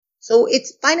So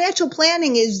it's financial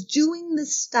planning is doing the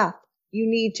stuff you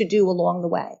need to do along the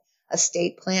way.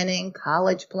 Estate planning,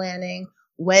 college planning,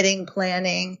 wedding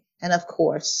planning, and of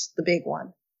course, the big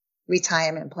one,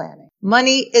 retirement planning.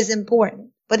 Money is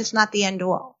important, but it's not the end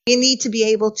all. You need to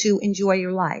be able to enjoy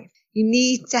your life. You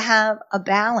need to have a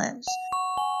balance.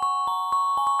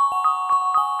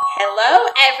 Hello,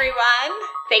 everyone.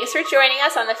 Thanks for joining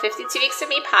us on the 52 Weeks of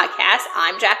Me podcast.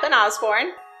 I'm Jacqueline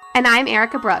Osborne. And I'm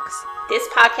Erica Brooks. This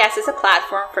podcast is a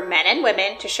platform for men and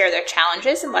women to share their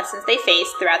challenges and lessons they face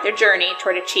throughout their journey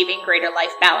toward achieving greater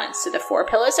life balance through the 4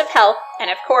 pillars of health and,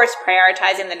 of course,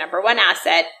 prioritizing the number one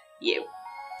asset, you.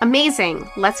 Amazing.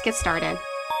 Let's get started.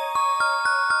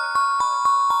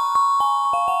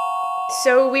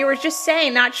 So we were just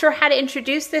saying, not sure how to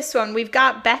introduce this one. We've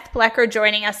got Beth Blecker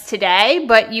joining us today,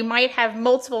 but you might have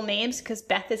multiple names because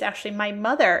Beth is actually my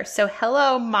mother. So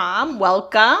hello, Mom.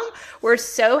 Welcome. We're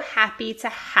so happy to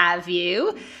have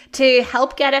you. To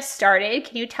help get us started,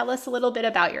 can you tell us a little bit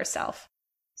about yourself?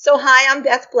 So hi, I'm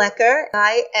Beth Blecker.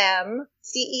 I am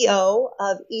CEO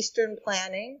of Eastern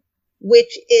Planning,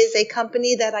 which is a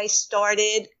company that I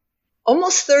started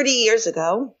almost 30 years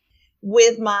ago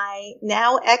with my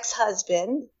now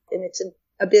ex-husband, and it's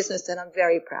a business that I'm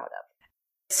very proud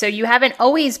of. So you haven't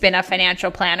always been a financial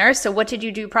planner. So what did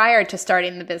you do prior to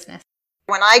starting the business?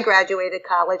 When I graduated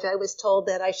college, I was told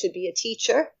that I should be a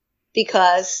teacher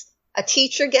because a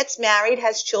teacher gets married,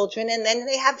 has children, and then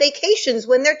they have vacations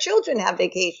when their children have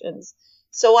vacations.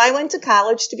 So I went to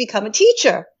college to become a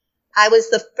teacher. I was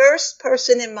the first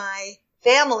person in my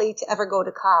family to ever go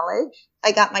to college.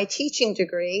 I got my teaching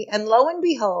degree, and lo and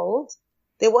behold,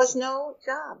 there was no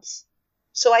jobs.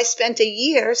 So I spent a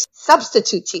year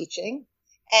substitute teaching,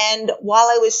 and while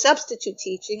I was substitute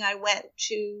teaching, I went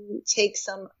to take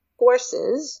some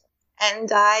courses, and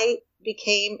I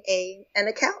became an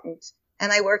accountant.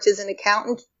 And I worked as an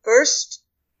accountant first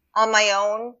on my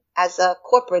own as a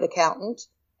corporate accountant,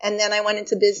 and then I went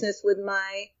into business with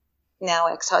my now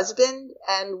ex-husband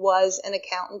and was an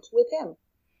accountant with him.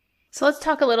 So let's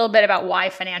talk a little bit about why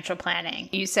financial planning.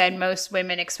 You said most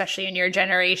women, especially in your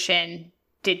generation,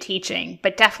 did teaching,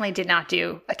 but definitely did not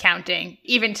do accounting.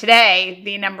 Even today,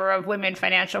 the number of women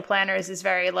financial planners is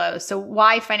very low. So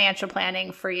why financial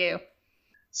planning for you?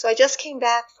 So I just came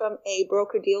back from a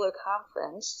broker-dealer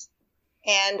conference,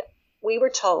 and we were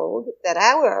told that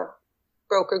our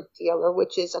broker-dealer,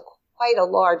 which is quite a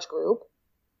large group,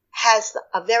 has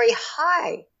a very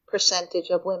high percentage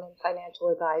of women financial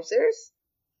advisors.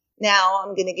 Now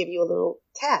I'm going to give you a little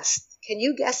test. Can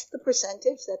you guess the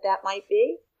percentage that might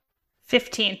be?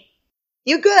 15.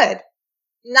 You're good.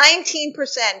 19%.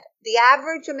 The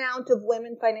average amount of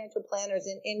women financial planners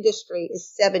in industry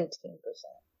is 17%.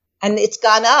 And it's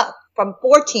gone up from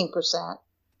 14%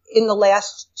 in the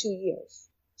last 2 years.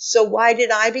 So why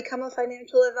did I become a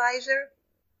financial advisor?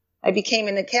 I became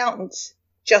an accountant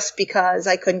just because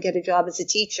I couldn't get a job as a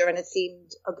teacher and it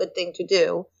seemed a good thing to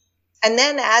do. And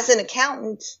then as an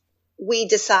accountant, we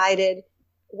decided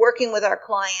working with our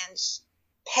clients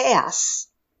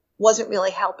wasn't really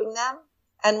helping them.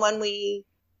 And when we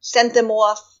sent them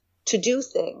off to do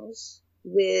things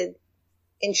with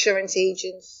insurance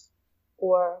agents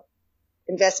or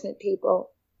investment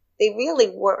people, they really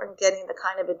weren't getting the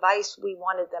kind of advice we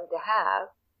wanted them to have.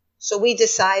 So we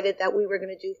decided that we were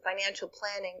going to do financial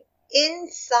planning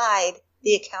inside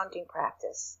the accounting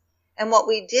practice. And what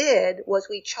we did was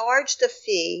we charged a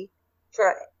fee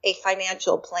for a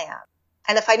financial plan.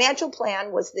 And a financial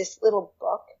plan was this little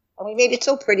book, and we made it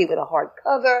so pretty with a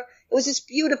hardcover. It was this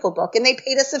beautiful book, and they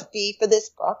paid us a fee for this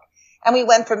book. And we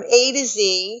went from A to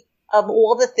Z of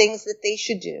all the things that they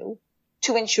should do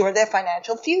to ensure their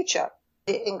financial future.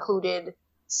 It included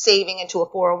saving into a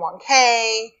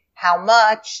 401k, how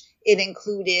much. It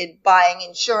included buying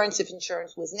insurance if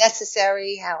insurance was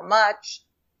necessary, how much.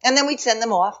 And then we'd send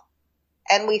them off,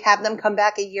 and we'd have them come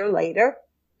back a year later,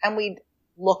 and we'd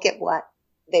look at what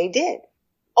they did.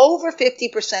 Over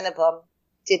 50% of them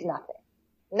did nothing.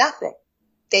 Nothing.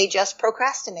 They just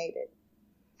procrastinated.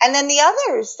 And then the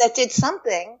others that did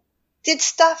something did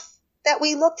stuff that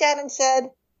we looked at and said,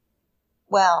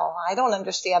 well, I don't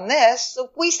understand this.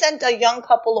 So we sent a young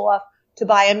couple off to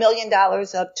buy $1 million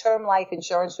of term life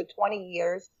insurance for 20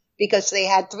 years because they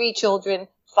had 3 children,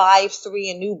 5,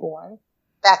 3, and newborn.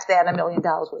 Back then, $1 million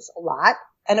was a lot,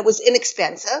 and it was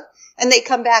inexpensive. And they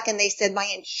come back and they said, my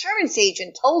insurance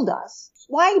agent told us,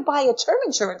 why buy a term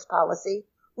insurance policy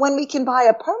when we can buy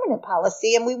a permanent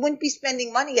policy and we wouldn't be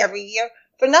spending money every year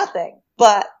for nothing?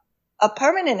 But a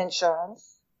permanent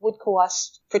insurance would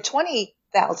cost for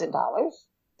 $20,000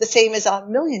 the same as a $1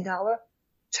 million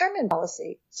term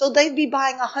policy. So they'd be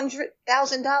buying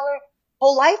 $100,000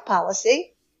 whole life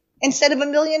policy instead of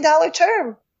 $1 million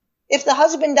term. If the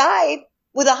husband died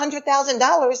with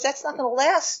 $100,000, that's not going to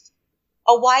last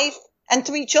a wife and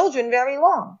 3 children very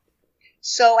long.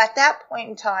 So at that point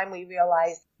in time, we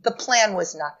realized the plan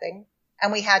was nothing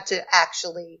and we had to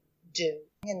actually do.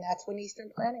 And that's when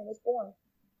Eastern Planning was born.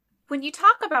 When you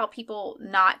talk about people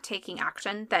not taking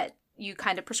action that you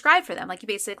kind of prescribed for them, like you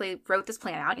basically wrote this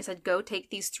plan out, you said, go take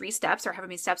these 3 steps or however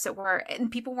many steps it were,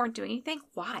 and people weren't doing anything.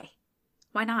 Why?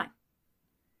 Why not?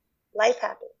 Life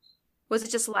happens. Was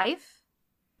it just life?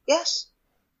 Yes.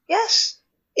 Yes.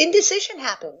 Indecision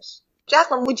happens.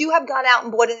 Jacqueline, would you have gone out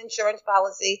and bought an insurance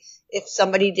policy if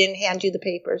somebody didn't hand you the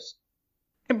papers?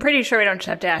 I'm pretty sure we don't just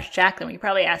have to ask Jacqueline. We could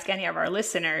probably ask any of our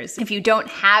listeners. If you don't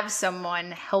have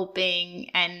someone helping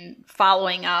and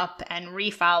following up and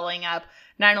refollowing up,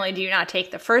 not only do you not take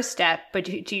the first step, but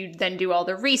do you then do all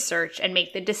the research and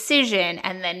make the decision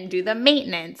and then do the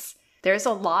maintenance? There's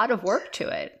a lot of work to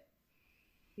it.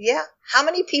 Yeah. How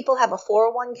many people have a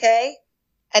 401k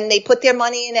and they put their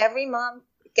money in every month,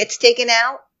 it gets taken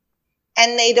out,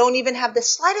 and they don't even have the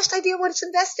slightest idea what it's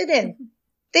invested in?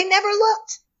 They never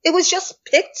looked. It was just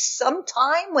picked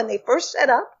sometime when they first set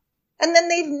up, and then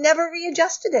they've never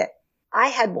readjusted it. I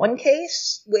had one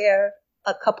case where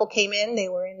a couple came in, they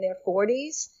were in their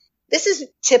 40s. This is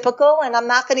typical, and I'm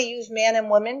not going to use man and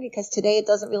woman because today it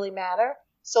doesn't really matter.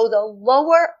 So the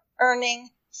lower earning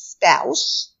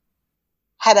spouse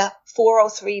had a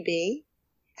 403b,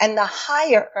 and the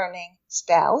higher earning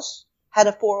spouse had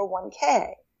a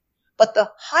 401k. But the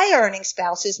higher earning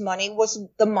spouse's money was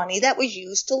the money that was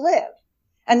used to live.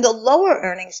 And the lower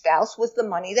earning spouse was the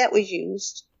money that was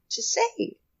used to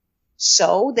save.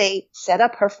 So they set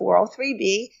up her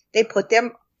 403b. They put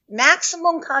their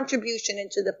maximum contribution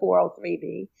into the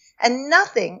 403b and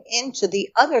nothing into the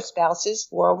other spouse's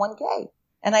 401k.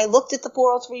 And I looked at the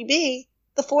 403b.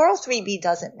 The 403b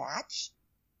doesn't match.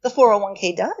 The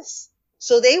 401k does.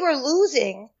 So they were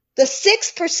losing the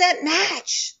 6%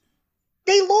 match.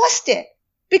 They lost it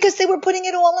because they were putting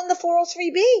it all in the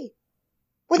 403b.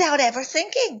 Without ever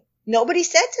thinking. Nobody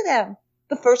said to them.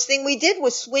 The first thing we did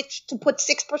was switch to put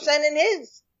 6% in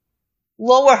his.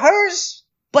 Lower hers.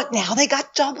 But now they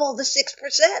got double the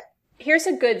 6%. Here's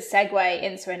a good segue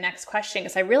into a next question,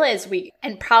 because I realize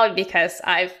and probably because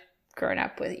I've grown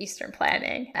up with Eastern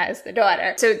Planning as the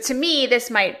daughter. So to me,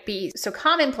 this might be so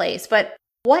commonplace, but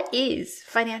what is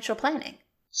financial planning?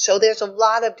 So there's a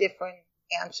lot of different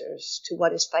answers to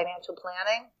what is financial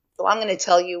planning. So I'm going to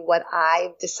tell you what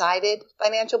I've decided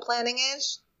financial planning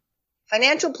is.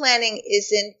 Financial planning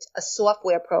isn't a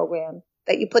software program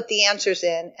that you put the answers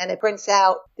in and it prints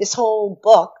out this whole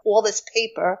book, all this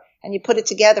paper, and you put it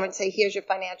together and say, here's your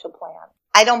financial plan.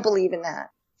 I don't believe in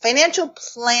that. Financial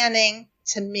planning,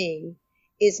 to me,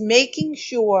 is making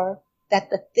sure that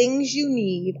the things you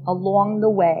need along the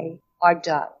way are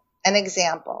done. An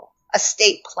example,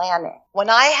 estate planning. When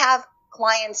I have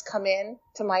clients come in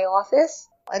to my office,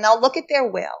 and I'll look at their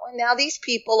will. And now these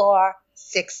people are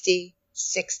 60,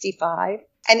 65,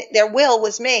 and their will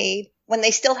was made when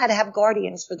they still had to have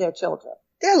guardians for their children.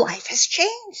 Their life has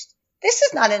changed. This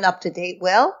is not an up-to-date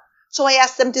will. So I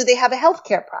asked them, do they have a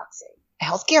healthcare proxy? A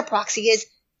healthcare proxy is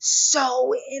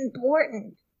so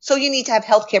important. So you need to have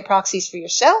healthcare proxies for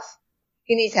yourself.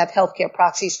 You need to have healthcare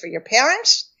proxies for your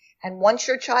parents. And once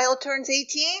your child turns 18,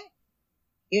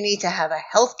 you need to have a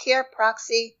healthcare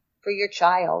proxy for your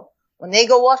child. When they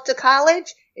go off to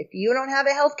college, if you don't have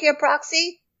a healthcare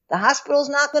proxy, the hospital's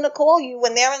not going to call you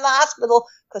when they're in the hospital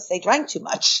because they drank too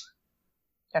much.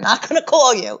 They're not going to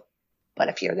call you. But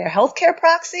if you're their healthcare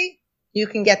proxy, you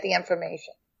can get the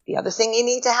information. The other thing you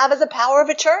need to have is a power of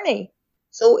attorney.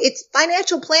 So it's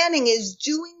financial planning is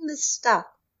doing the stuff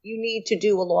you need to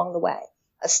do along the way.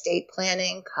 Estate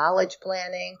planning, college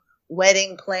planning,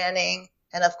 wedding planning,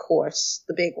 and of course,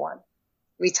 the big one,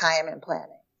 retirement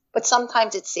planning. But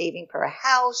sometimes it's saving for a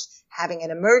house, having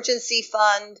an emergency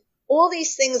fund, all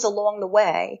these things along the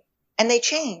way, and they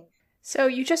change. So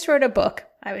you just wrote a book.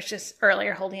 I was just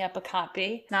earlier holding up a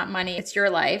copy. Not money, it's your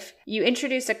life. You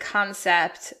introduced a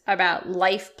concept about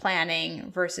life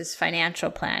planning versus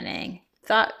financial planning.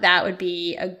 Thought that would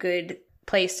be a good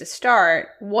place to start.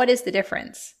 What is the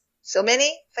difference? So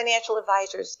many financial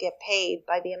advisors get paid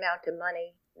by the amount of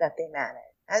money that they manage,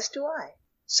 as do I.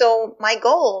 So my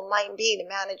goal might be to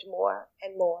manage more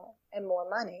and more and more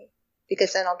money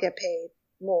because then I'll get paid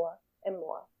more and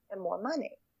more and more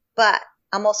money. But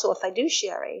I'm also a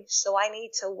fiduciary, so I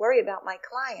need to worry about my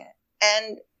client.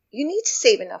 And you need to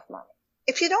save enough money.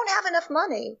 If you don't have enough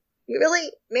money, you really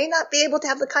may not be able to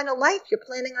have the kind of life you're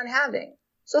planning on having.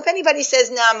 So if anybody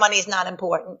says, nah, money's not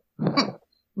important,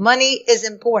 money is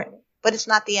important, but it's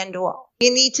not the end all.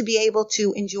 You need to be able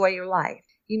to enjoy your life.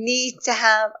 You need to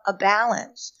have a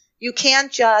balance. You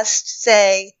can't just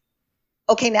say,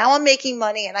 okay, now I'm making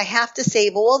money and I have to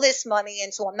save all this money,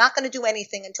 and so I'm not going to do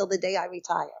anything until the day I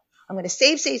retire. I'm going to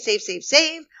save.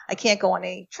 I can't go on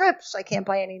any trips. I can't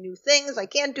buy any new things. I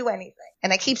can't do anything.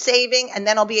 And I keep saving, and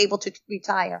then I'll be able to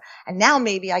retire. And now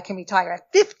maybe I can retire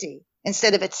at 50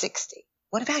 instead of at 60.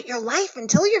 What about your life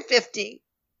until you're 50?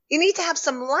 You need to have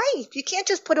some life. You can't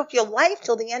just put off your life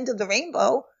till the end of the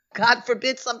rainbow. God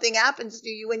forbid something happens to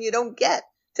you and you don't get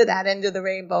to that end of the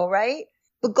rainbow, right?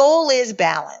 The goal is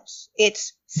balance.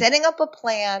 It's setting up a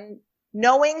plan,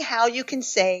 knowing how you can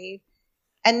save,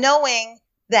 and knowing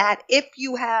that if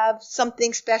you have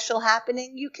something special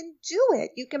happening, you can do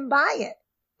it. You can buy it.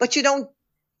 But you don't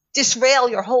disrail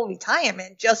your whole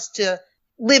retirement just to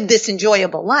live this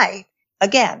enjoyable life.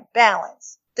 Again,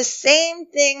 balance. The same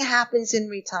thing happens in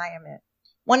retirement.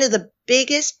 One of the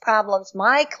biggest problems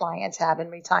my clients have in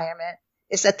retirement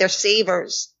is that they're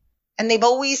savers. And they've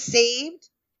always saved,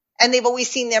 and they've always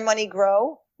seen their money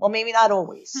grow. Well, maybe not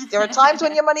always. There are times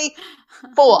when your money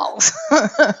falls,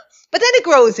 but then it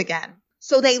grows again.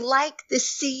 So they like the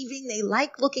saving. They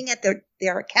like looking at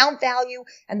their account value,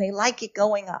 and they like it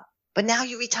going up. But now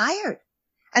you're retired.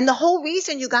 And the whole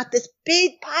reason you got this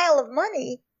big pile of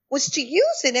money was to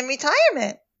use it in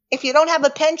retirement. If you don't have a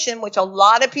pension, which a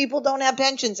lot of people don't have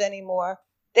pensions anymore,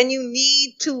 then you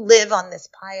need to live on this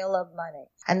pile of money.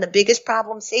 And the biggest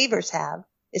problem savers have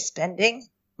is spending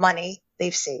money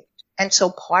they've saved. And so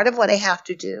part of what I have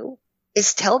to do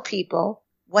is tell people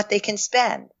what they can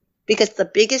spend. Because the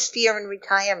biggest fear in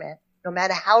retirement, no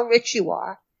matter how rich you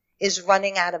are, is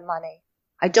running out of money.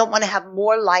 I don't want to have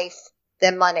more life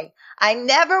than money. I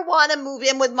never want to move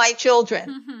in with my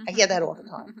children. I hear that all the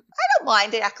time. I don't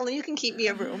mind it, Jacqueline. You can keep me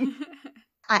a room.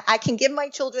 I can give my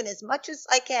children as much as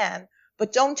I can,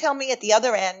 but don't tell me at the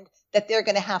other end that they're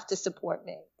going to have to support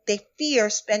me. They fear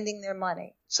spending their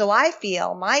money. So I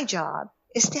feel my job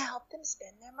is to help them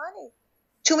spend their money,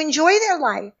 to enjoy their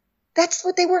life. That's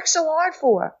what they work so hard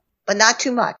for, but not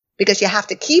too much, because you have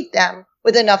to keep them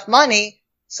with enough money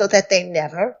so that they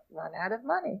never run out of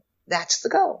money. That's the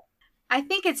goal. I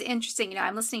think it's interesting,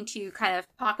 I'm listening to you kind of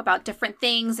talk about different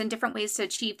things and different ways to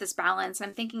achieve this balance.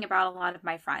 I'm thinking about a lot of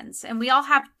my friends, and we all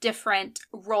have different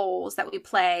roles that we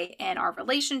play in our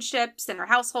relationships, in our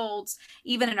households,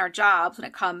 even in our jobs when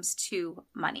it comes to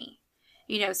money.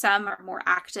 Some are more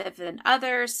active than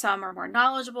others. Some are more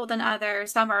knowledgeable than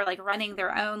others. Some are like running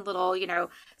their own little,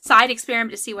 side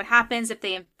experiment to see what happens if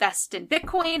they invest in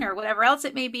Bitcoin or whatever else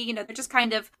it may be. They're just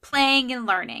kind of playing and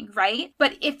learning, right?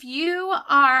 But if you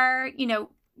are,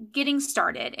 getting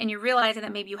started and you're realizing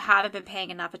that maybe you haven't been paying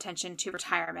enough attention to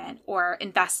retirement or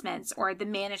investments or the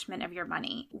management of your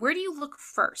money, where do you look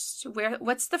first?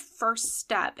 What's the first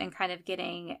step in kind of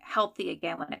getting healthy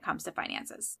again when it comes to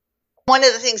finances? One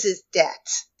of the things is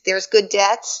debt. There's good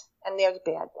debt and there's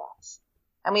bad debt.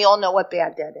 And we all know what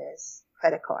bad debt is.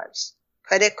 Credit cards.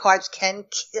 Credit cards can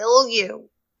kill you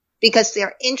because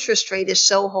their interest rate is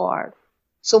so hard.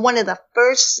 So one of the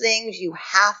first things you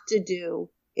have to do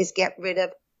is get rid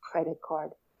of credit card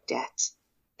debt.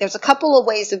 There's a couple of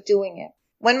ways of doing it.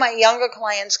 When my younger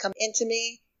clients come into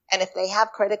me, and if they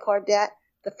have credit card debt,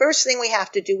 the first thing we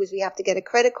have to do is we have to get a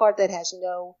credit card that has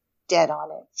no debt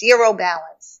on it, zero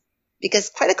balance.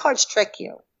 Because credit cards trick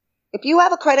you. If you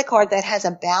have a credit card that has a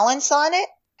balance on it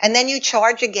and then you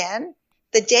charge again,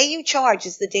 the day you charge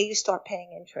is the day you start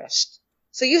paying interest.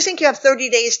 So you think you have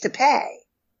 30 days to pay.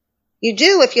 You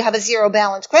do if you have a zero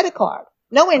balance credit card.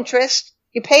 No interest.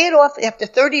 You pay it off after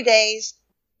 30 days.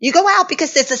 You go out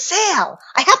because there's a sale.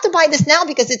 I have to buy this now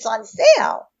because it's on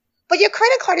sale. But your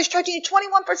credit card is charging you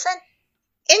 21%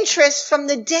 interest from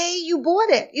the day you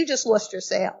bought it. You just lost your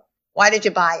sale. Why did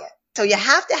you buy it? So you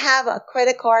have to have a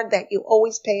credit card that you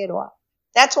always pay it off.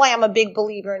 That's why I'm a big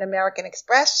believer in American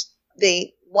Express,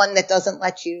 the one that doesn't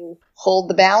let you hold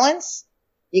the balance.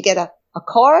 You get a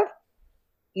card.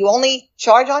 You only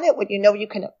charge on it what you know you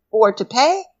can afford to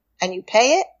pay, and you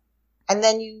pay it, and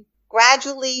then you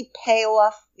gradually pay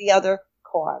off the other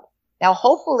card. Now,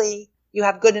 hopefully you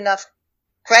have good enough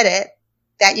credit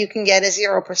that you can get a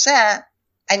 0%,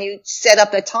 and you set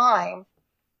up a time.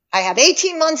 I have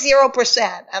 18 months, 0%,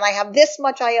 and I have this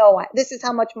much I owe. This is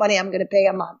how much money I'm going to pay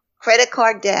a month. Credit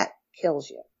card debt kills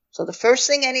you. So the first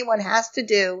thing anyone has to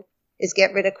do is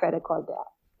get rid of credit card debt.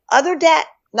 Other debt,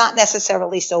 not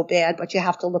necessarily so bad, but you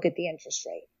have to look at the interest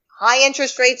rate. High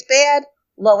interest rates bad,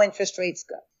 low interest rates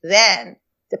good. Then,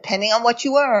 depending on what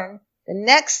you earn, the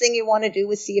next thing you want to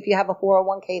do is see if you have a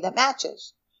 401k that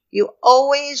matches. You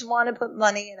always want to put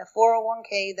money in a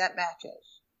 401k that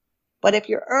matches. But if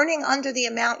you're earning under the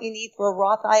amount you need for a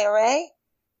Roth IRA,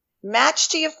 match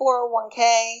to your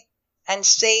 401k and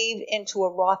save into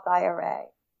a Roth IRA.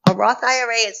 A Roth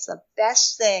IRA is the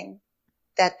best thing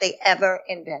that they ever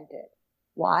invented.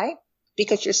 Why?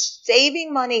 Because you're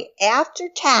saving money after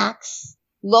tax,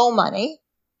 low money.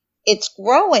 It's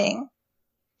growing,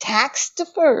 tax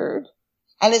deferred.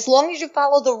 And as long as you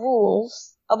follow the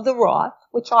rules of the Roth,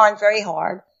 which aren't very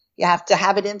hard, you have to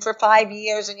have it in for 5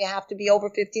 years and you have to be over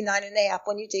 59 and a half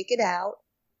when you take it out.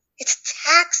 It's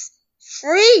tax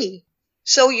free.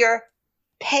 So you're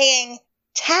paying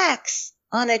tax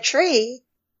on a tree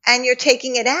and you're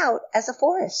taking it out as a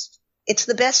forest. It's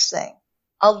the best thing.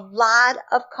 A lot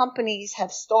of companies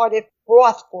have started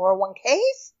Roth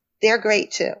 401ks. They're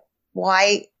great too.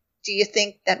 Why do you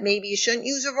think that maybe you shouldn't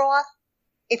use a Roth?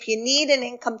 If you need an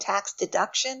income tax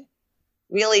deduction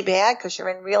really bad because you're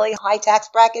in really high tax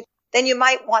bracket, then you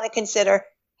might want to consider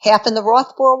half in the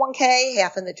Roth 401k,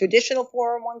 half in the traditional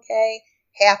 401k.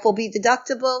 Half will be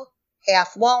deductible,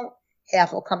 half won't,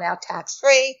 half will come out tax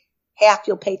free, half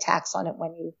you'll pay tax on it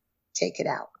when you take it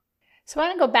out. So I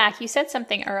want to go back. You said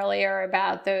something earlier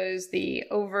about the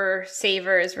over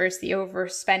savers versus the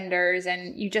overspenders,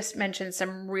 and you just mentioned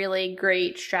some really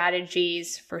great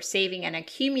strategies for saving and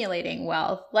accumulating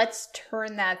wealth. Let's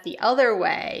turn that the other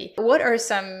way. What are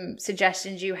some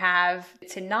suggestions you have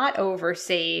to not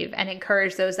oversave and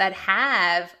encourage those that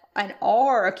have and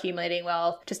are accumulating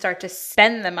wealth to start to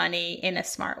spend the money in a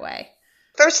smart way?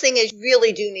 First thing is you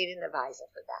really do need an advisor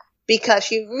for that.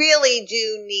 Because you really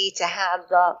do need to have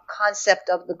the concept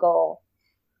of the goal.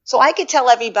 So I could tell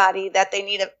everybody that they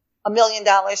need $1 million,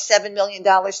 $7 million,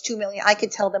 $2 million. I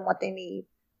could tell them what they need.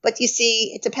 But you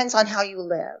see, it depends on how you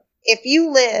live. If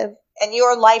you live and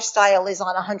your lifestyle is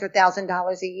on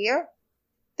 $100,000 a year,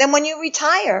 then when you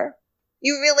retire,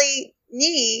 you really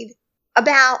need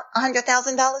about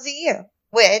 $100,000 a year,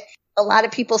 which a lot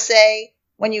of people say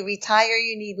when you retire,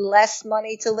 you need less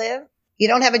money to live. You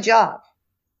don't have a job.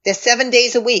 There's 7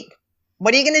 days a week.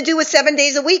 What are you going to do with 7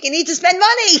 days a week? You need to spend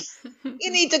money.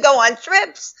 You need to go on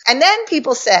trips. And then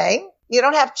people say, you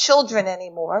don't have children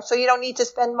anymore, so you don't need to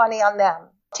spend money on them.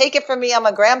 Take it from me, I'm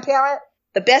a grandparent.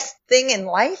 The best thing in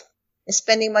life is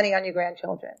spending money on your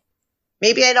grandchildren.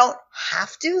 Maybe I don't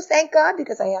have to, thank God,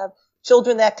 because I have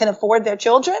children that can afford their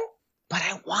children, but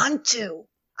I want to.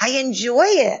 I enjoy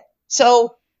it.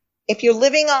 So if you're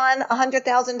living on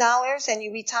 $100,000 and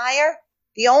you retire,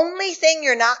 the only thing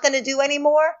you're not going to do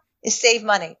anymore is save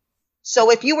money.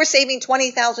 So if you were saving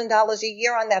 $20,000 a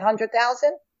year on that $100,000,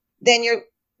 then you're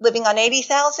living on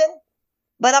 $80,000.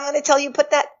 But I'm going to tell you,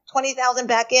 put that $20,000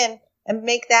 back in and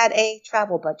make that a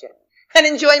travel budget, an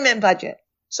enjoyment budget.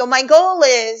 So my goal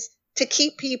is to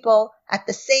keep people at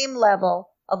the same level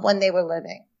of when they were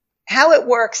living. How it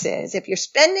works is if you're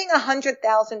spending $100,000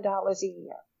 a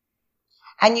year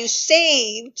and you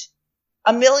saved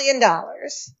 $1 million,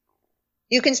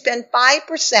 you can spend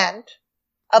 5%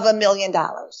 of $1 million,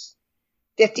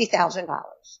 $50,000.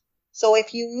 So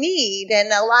if you need,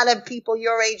 and a lot of people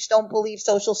your age don't believe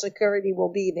Social Security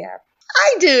will be there.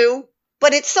 I do,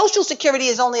 but it's Social Security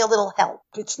is only a little help.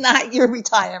 It's not your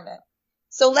retirement.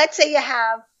 So let's say you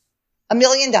have $1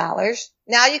 million.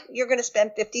 Now you're going to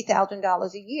spend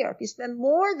 $50,000 a year. If you spend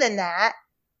more than that,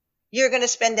 you're going to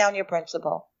spend down your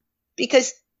principal.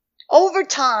 Because over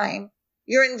time,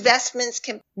 your investments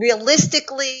can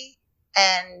realistically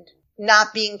and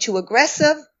not being too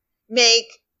aggressive make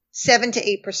 7 to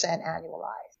 8%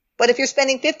 annualized. But if you're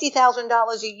spending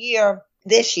 $50,000 a year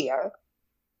this year,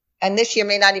 and this year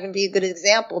may not even be a good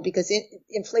example because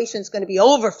inflation is going to be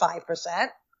over 5%,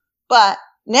 but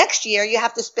next year you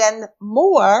have to spend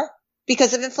more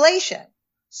because of inflation.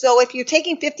 So if you're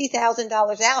taking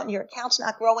 $50,000 out and your account's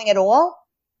not growing at all,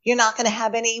 you're not going to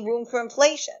have any room for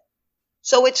inflation.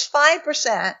 So it's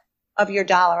 5% of your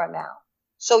dollar amount.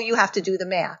 So you have to do the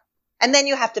math. And then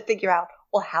you have to figure out,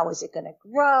 well, how is it going to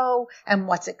grow and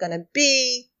what's it going to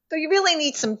be? So you really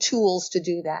need some tools to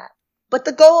do that. But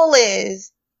the goal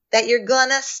is that you're going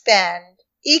to spend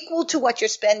equal to what you're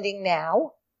spending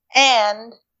now,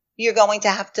 and you're going to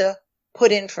have to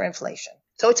put in for inflation.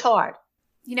 So it's hard.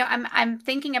 You know, I'm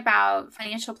thinking about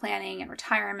financial planning and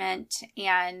retirement,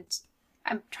 and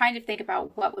I'm trying to think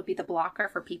about what would be the blocker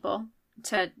for people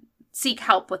to seek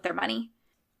help with their money.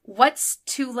 What's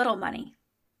too little money?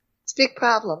 It's a big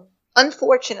problem.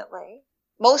 Unfortunately,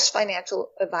 most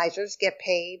financial advisors get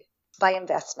paid by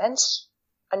investments,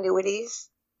 annuities,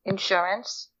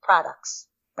 insurance, products,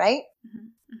 right?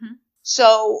 Mm-hmm. Mm-hmm.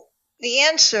 So the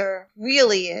answer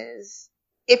really is,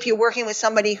 if you're working with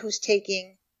somebody who's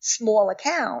taking small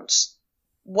accounts,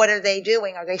 what are they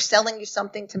doing? Are they selling you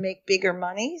something to make bigger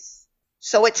monies?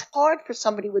 So it's hard for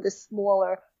somebody with a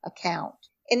smaller account.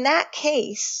 In that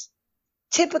case,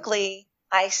 typically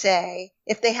I say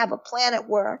if they have a plan at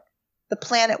work, the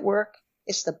plan at work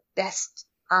is the best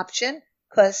option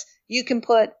because you can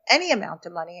put any amount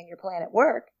of money in your plan at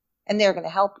work and they're going to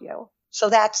help you. So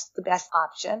that's the best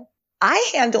option.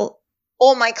 I handle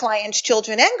all my clients'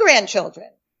 children and grandchildren,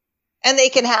 and they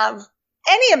can have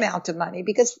any amount of money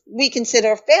because we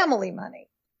consider family money.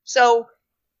 So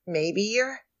maybe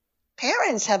your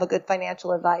parents have a good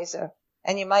financial advisor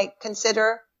and you might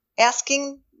consider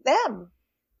asking them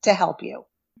to help you.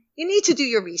 You need to do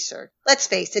your research. Let's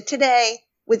face it, today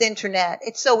with internet,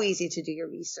 it's so easy to do your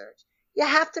research. You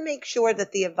have to make sure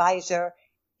that the advisor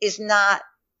is not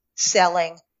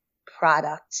selling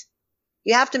product.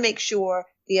 You have to make sure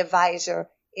the advisor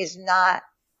is not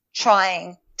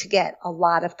trying to get a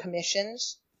lot of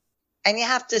commissions. And you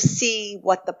have to see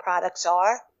what the products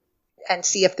are and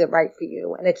see if they're right for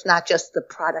you. And it's not just the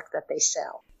product that they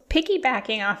sell.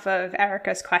 Piggybacking off of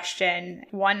Erica's question,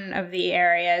 one of the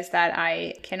areas that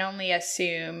I can only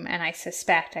assume, and I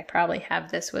suspect I probably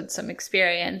have this with some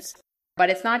experience, but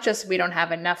it's not just we don't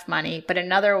have enough money, but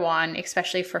another one,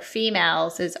 especially for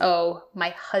females, is, oh, my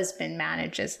husband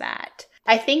manages that.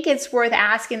 I think it's worth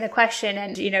asking the question,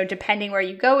 and, depending where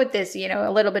you go with this, a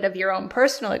little bit of your own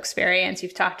personal experience.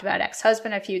 You've talked about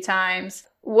ex-husband a few times.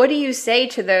 What do you say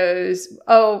to those,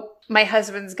 oh, my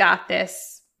husband's got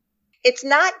this? It's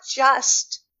not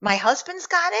just my husband's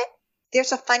got it.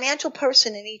 There's a financial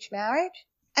person in each marriage,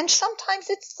 and sometimes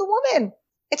it's the woman.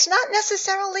 It's not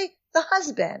necessarily the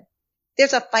husband.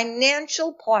 There's a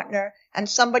financial partner and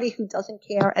somebody who doesn't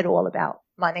care at all about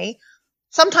money.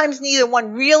 Sometimes neither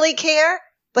one really care,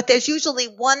 but there's usually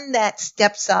one that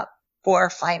steps up for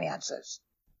finances.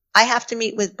 I have to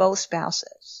meet with both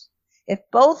spouses. If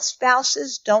both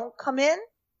spouses don't come in,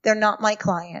 they're not my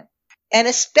client. And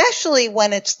especially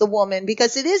when it's the woman,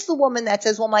 because it is the woman that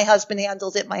says, well, my husband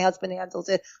handles it, my husband handles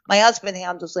it, my husband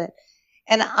handles it.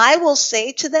 And I will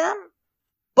say to them,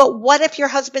 but what if your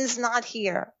husband's not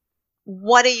here?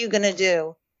 What are you going to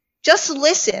do? Just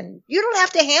listen. You don't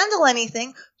have to handle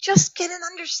anything. Just get an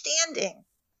understanding.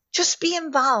 Just be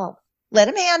involved. Let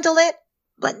him handle it,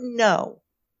 but no,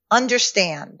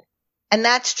 understand. And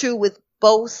that's true with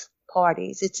both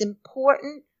parties. It's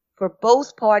important for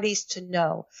both parties to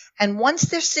know. And once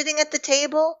they're sitting at the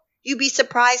table, you'd be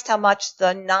surprised how much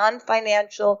the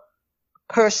non-financial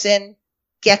person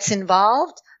gets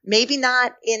involved. Maybe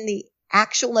not in the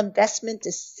actual investment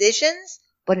decisions,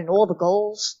 but in all the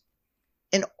goals.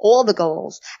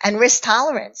 And risk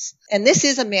tolerance. And this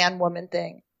is a man-woman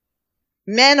thing.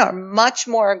 Men are much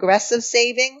more aggressive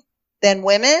saving than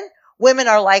women. Women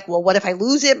are like, well, what if I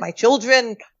lose it? My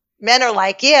children. Men are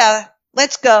like, yeah,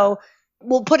 let's go.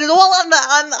 We'll put it all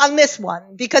on this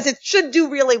one because it should do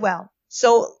really well.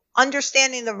 So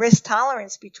understanding the risk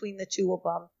tolerance between the two of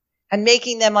them and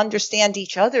making them understand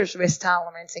each other's risk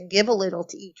tolerance and give a little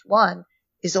to each one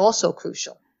is also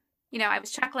crucial. I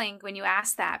was chuckling when you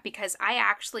asked that because I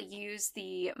actually use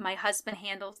the my husband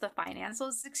handles the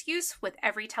finances excuse with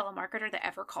every telemarketer that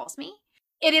ever calls me.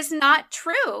 It is not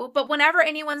true, but whenever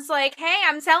anyone's like, hey,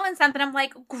 I'm selling something, I'm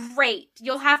like, great.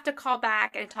 You'll have to call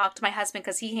back and talk to my husband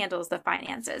because he handles the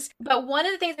finances. But one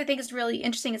of the things I think is really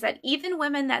interesting is that even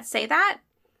women that say that,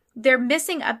 they're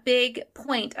missing a big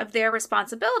point of their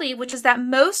responsibility, which is that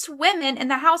most women in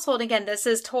the household, again, this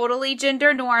is totally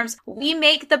gender norms, we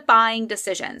make the buying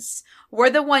decisions. We're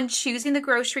the one choosing the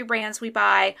grocery brands we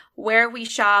buy, where we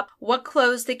shop, what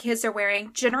clothes the kids are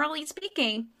wearing. Generally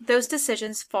speaking, those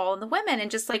decisions fall on the women. And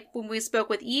just like when we spoke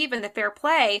with Eve and the fair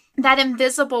play, that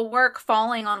invisible work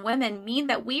falling on women mean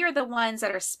that we are the ones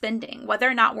that are spending, whether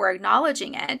or not we're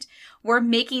acknowledging it. We're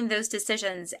making those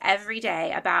decisions every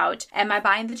day about, am I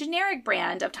buying the generic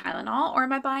brand of Tylenol or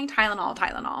am I buying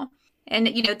Tylenol? And,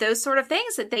 those sort of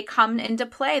things that they come into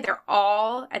play. They're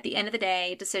all, at the end of the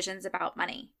day, decisions about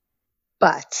money.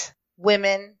 But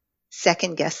women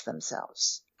second guess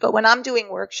themselves. But when I'm doing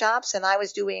workshops, and I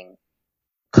was doing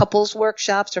couples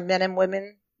workshops or men and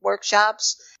women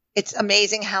workshops, it's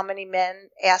amazing how many men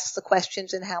ask the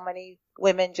questions and how many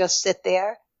women just sit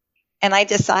there. And I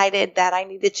decided that I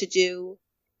needed to do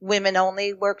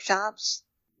women-only workshops.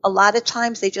 A lot of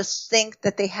times they just think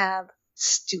that they have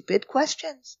stupid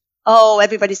questions. Oh,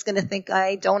 everybody's going to think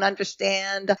I don't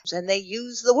understand. And they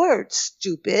use the word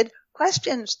stupid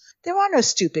questions. There are no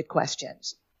stupid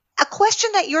questions. A question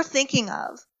that you're thinking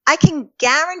of, I can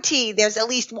guarantee there's at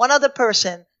least one other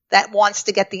person that wants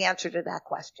to get the answer to that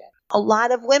question. A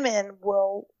lot of women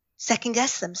will second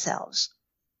guess themselves,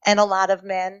 and a lot of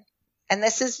men, and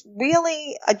this is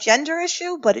really a gender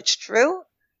issue, but it's true.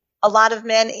 A lot of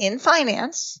men in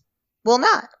finance will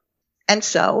not. And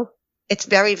so it's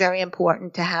very, very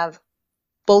important to have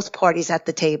both parties at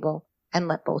the table and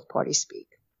let both parties speak.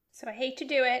 So I hate to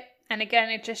do it. And again,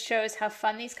 it just shows how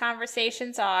fun these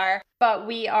conversations are. But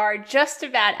we are just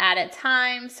about out of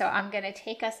time. So I'm going to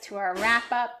take us to our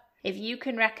wrap up. If you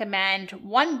can recommend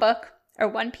one book or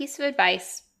one piece of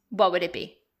advice, what would it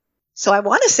be? So I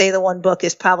want to say the one book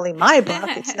is probably my book.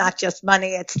 It's not just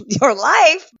money, it's your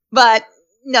life. But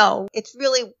no, it's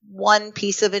really one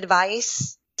piece of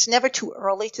advice. It's never too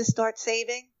early to start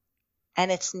saving,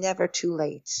 and it's never too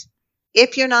late.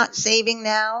 If you're not saving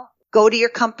now, go to your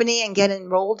company and get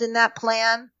enrolled in that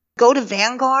plan. Go to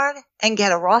Vanguard and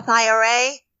get a Roth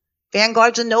IRA.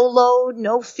 Vanguard's a no-load,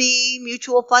 no-fee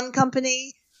mutual fund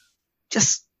company.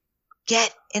 Just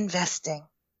get investing.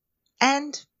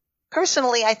 And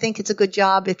personally, I think it's a good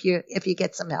job if you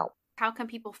get some help. How can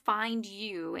people find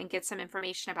you and get some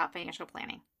information about financial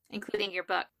planning, including your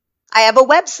book? I have a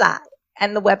website,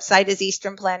 and the website is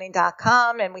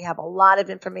easternplanning.com, and we have a lot of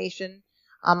information.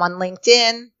 I'm on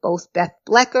LinkedIn, both Beth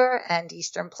Blecker and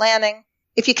Eastern Planning.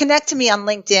 If you connect to me on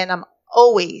LinkedIn, I'm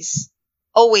always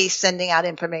sending out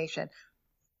information.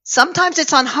 Sometimes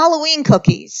it's on Halloween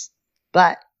cookies,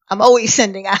 but I'm always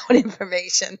sending out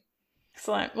information.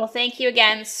 Excellent. Well, thank you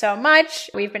again so much.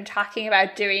 We've been talking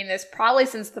about doing this probably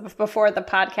since before the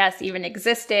podcast even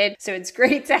existed. So it's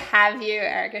great to have you.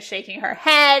 Erica's shaking her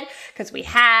head because we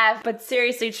have. But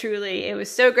seriously, truly, it was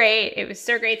so great. It was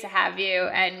so great to have you.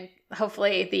 And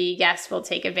hopefully the guests will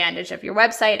take advantage of your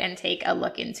website and take a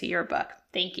look into your book.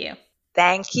 Thank you.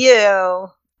 Thank you.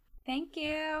 Thank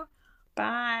you.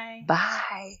 Bye.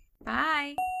 Bye.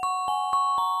 Bye.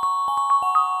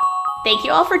 Thank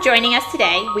you all for joining us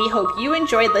today. We hope you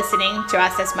enjoyed listening to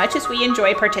us as much as we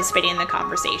enjoy participating in the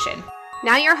conversation.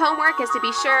 Now your homework is to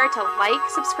be sure to like,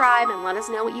 subscribe, and let us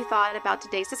know what you thought about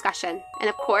today's discussion. And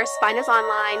of course, find us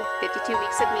online,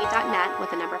 52weeksofme.net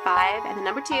with the number 5 and the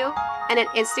number 2, and at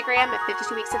Instagram at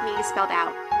 52weeksofme spelled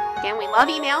out. Again, we love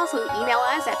emails, so email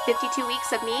us at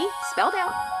 52weeksofme spelled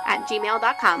out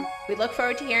 @gmail.com. We look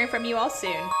forward to hearing from you all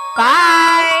soon.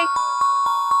 Bye!